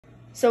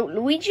So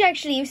Luigi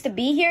actually used to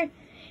be here?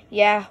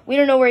 Yeah, we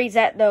don't know where he's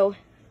at though.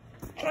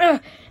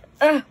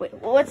 Wait,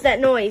 what's that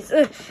noise?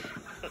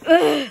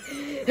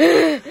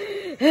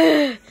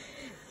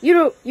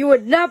 You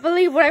would not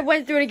believe what I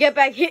went through to get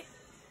back here.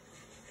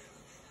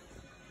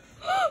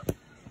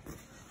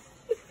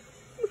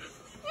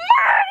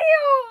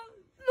 Mario!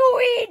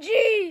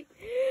 Luigi!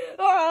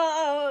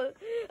 Oh,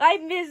 I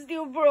missed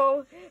you,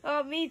 bro.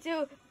 Me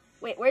too.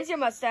 Wait, where's your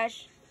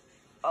mustache?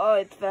 Oh,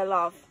 it fell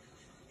off.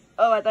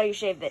 Oh, I thought you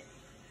shaved it.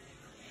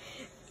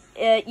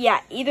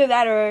 Yeah, either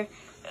that or...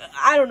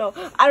 I don't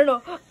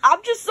know.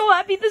 I'm just so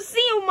happy to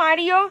see you,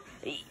 Mario.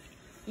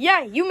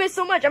 Yeah, you missed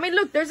so much. I mean,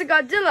 look, there's a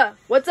Godzilla.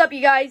 What's up,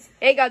 you guys?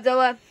 Hey,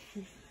 Godzilla.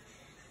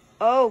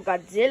 Oh,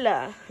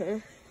 Godzilla.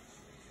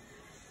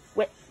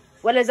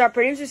 What, is our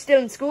producer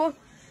still in school?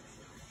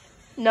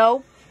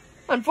 No.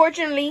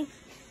 Unfortunately.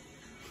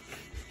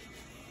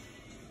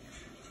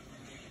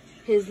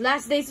 His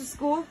last days of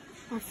school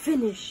are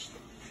finished.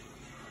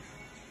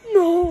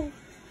 No.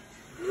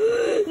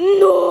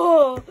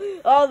 No.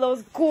 All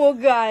those cool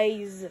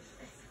guys.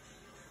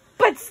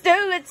 But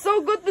still, it's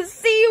so good to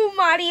see you,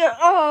 Mario.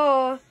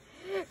 Oh.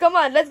 Come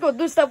on, let's go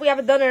do stuff we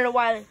haven't done in a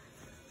while.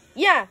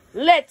 Yeah,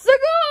 let's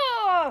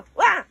go.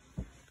 Ah.